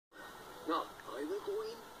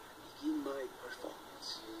begin my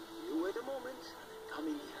performance. You wait a moment, and I'm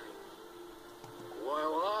coming behind.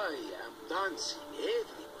 While I am dancing,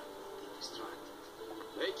 everyone will be distracted.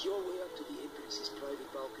 Make your way up to the Empress's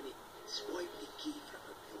private balcony and swipe the key from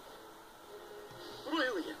her pillow.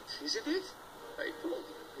 Brilliant, isn't it? I told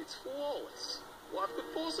you, it's flawless. What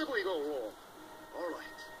could possibly go wrong? All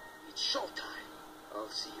right, it's showtime. I'll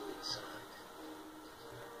see you inside.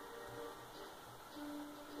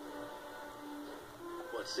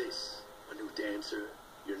 What's this? A new dancer?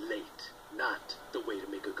 You're late. Not the way to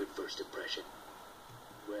make a good first impression.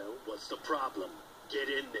 Well, what's the problem? Get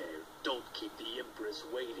in there. Don't keep the Empress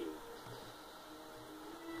waiting.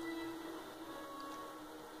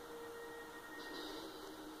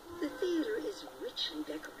 The theater is richly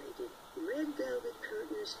decorated. Red velvet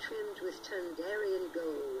curtains trimmed with Tundarian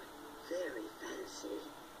gold. Very fancy.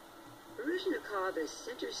 Baryshnikov is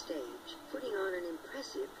center stage, putting on an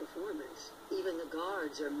impressive performance. Even the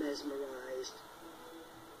guards are mesmerized.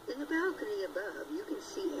 In the balcony above, you can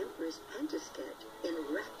see Empress Pantasket,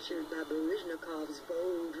 enraptured by Baryshnikov's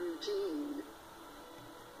bold routine.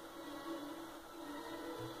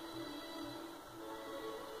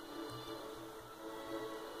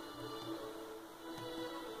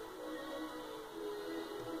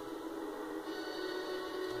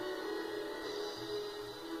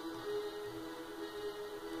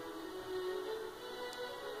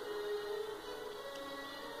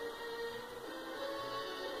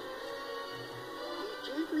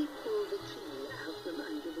 Gently pull the key out from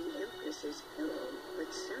under the Empress's pillow,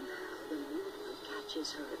 but somehow the movement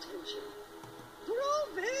catches her attention.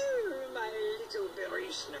 Bravo, my little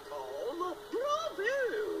Baryshnikov! Bravo!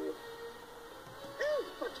 Oh,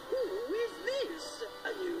 but who is this? A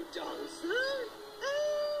new dancer?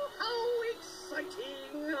 Oh, how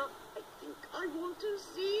exciting! I think I want to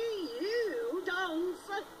see you dance.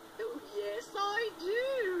 Oh, yes, I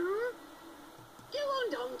do. Go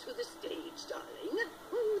on down to the stage, darling.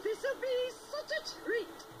 Oh, this'll be such a treat.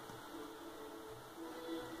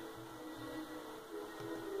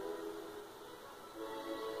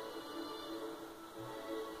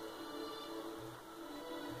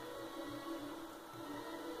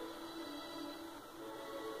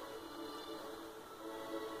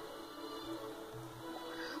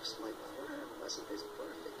 Perhaps my plan wasn't as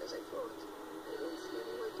perfect as I thought. I don't feel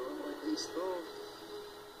like doing like this, though.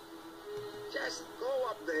 Just go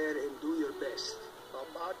up there and do your best. How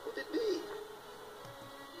bad could it be?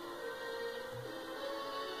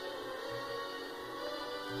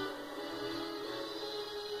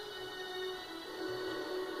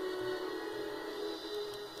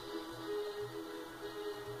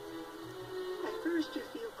 At first you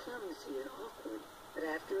feel clumsy and awkward, but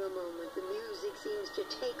after a moment the music seems to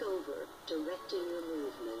take over, directing your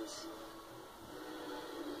movements.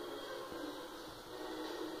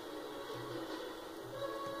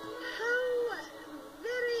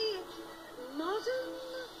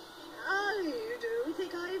 I don't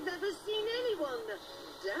think I've ever seen anyone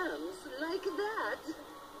dance like that.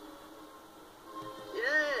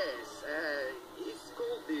 Yes, it's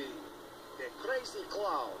called the Crazy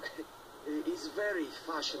Clown. It's very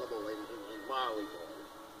fashionable in Marylebone.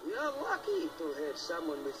 We are lucky to have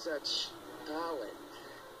someone with such talent.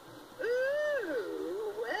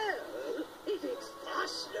 Oh, well, if it's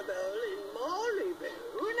fashionable in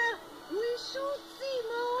Marylebone, we should see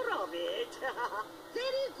more of it.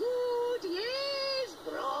 Very good, yes,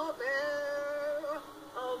 bravo.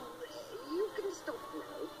 You can stop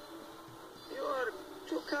now. You are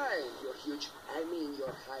too kind,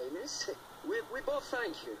 your Highness. We both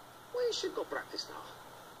thank you. We should go practice now.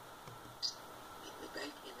 Meet me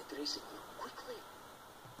back in the dressing room, quickly.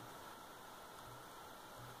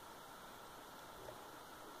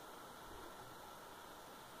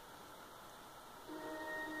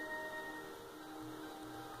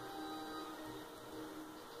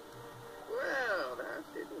 Well, that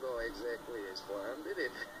didn't go exactly as planned, did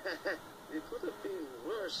it? It could have been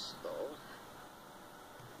worse, though.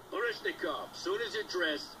 Baryshnikov, soon as you're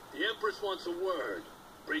dressed, the Empress wants a word.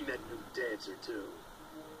 Bring that new dancer, too.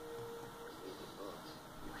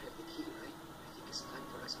 You have the key, right? I think it's time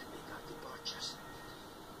for us to make our departures.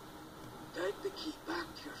 Take the key back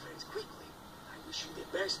to your friends quickly. I wish you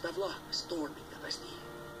the best of luck storming the Bastille.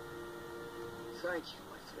 Thank you,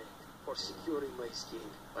 my friend, for securing my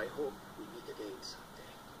skin. I hope we meet again someday.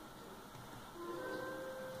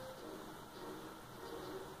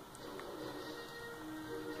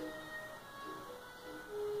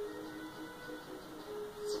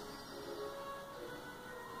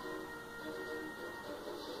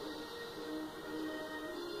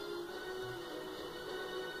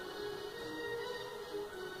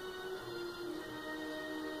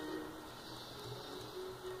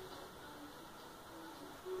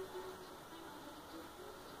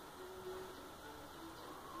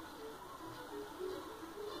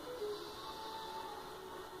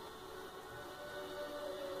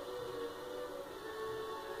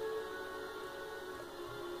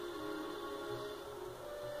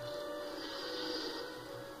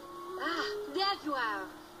 Star.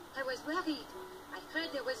 I was worried. I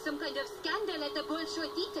heard there was some kind of scandal at the Bolshoi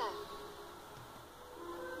Theater.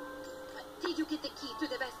 Did you get the key to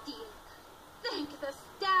the Bastille? Thank the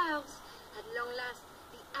stars! At long last,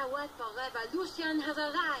 the hour for revolution has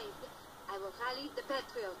arrived. I will rally the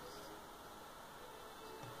patriots.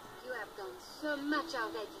 You have done so much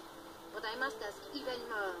already, but I must ask even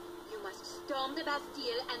more. You must storm the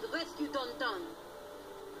Bastille and rescue Tonton.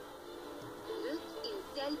 Look in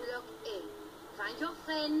cell block A. Find your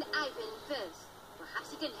friend Ivan first.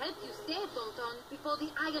 Perhaps he can help you save Tonton before the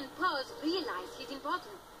Iron Paws realize his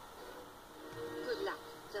importance. Good luck.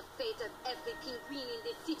 The fate of every penguin in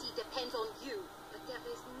this city depends on you. But there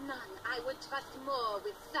is none I would trust more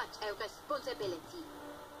with such a responsibility.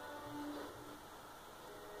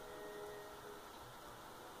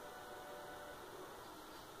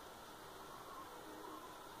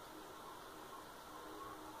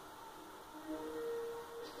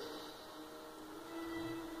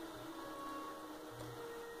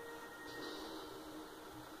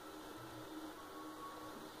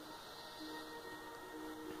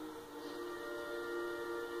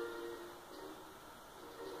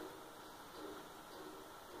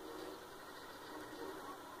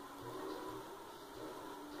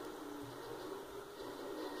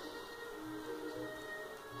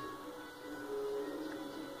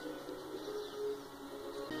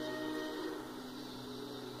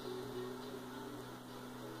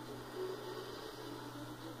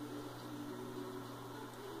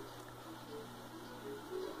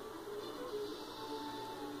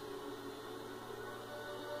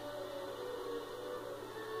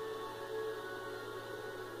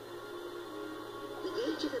 The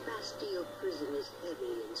gate to the Bastille prison is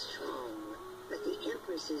heavy and strong, but the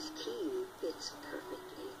Empress's key fits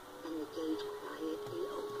perfectly, and the gate quietly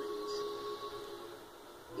opens.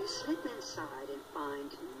 You slip inside and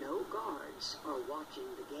find no guards are watching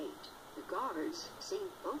the gate. The guards seem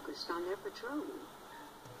focused on their patrol.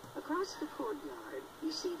 Across the courtyard,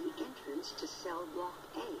 you see the entrance to cell block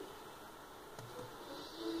A.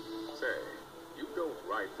 Say, you don't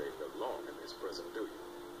write they belong in this prison, do you?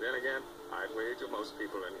 Then again, I'd wager most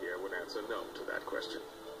people in here would answer no to that question.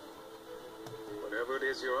 Whatever it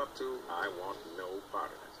is you're up to, I want no part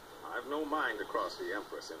of it. I've no mind to cross the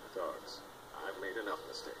Empress in the thugs. I've made enough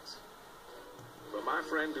mistakes. But my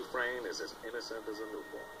friend Dufresne is as innocent as a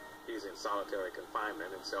newborn. He's in solitary confinement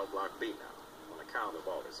in cell block B now, on account of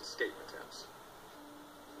all his escape attempts.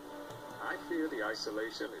 I fear the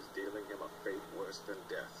isolation is dealing him a fate worse than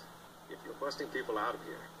death. If you're busting people out of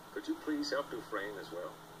here, could you please help Dufresne as well?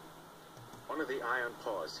 One of the Iron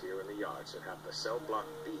Paws here in the yard should have the cell block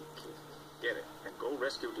B key. Get it, and go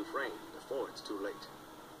rescue Dufresne before it's too late.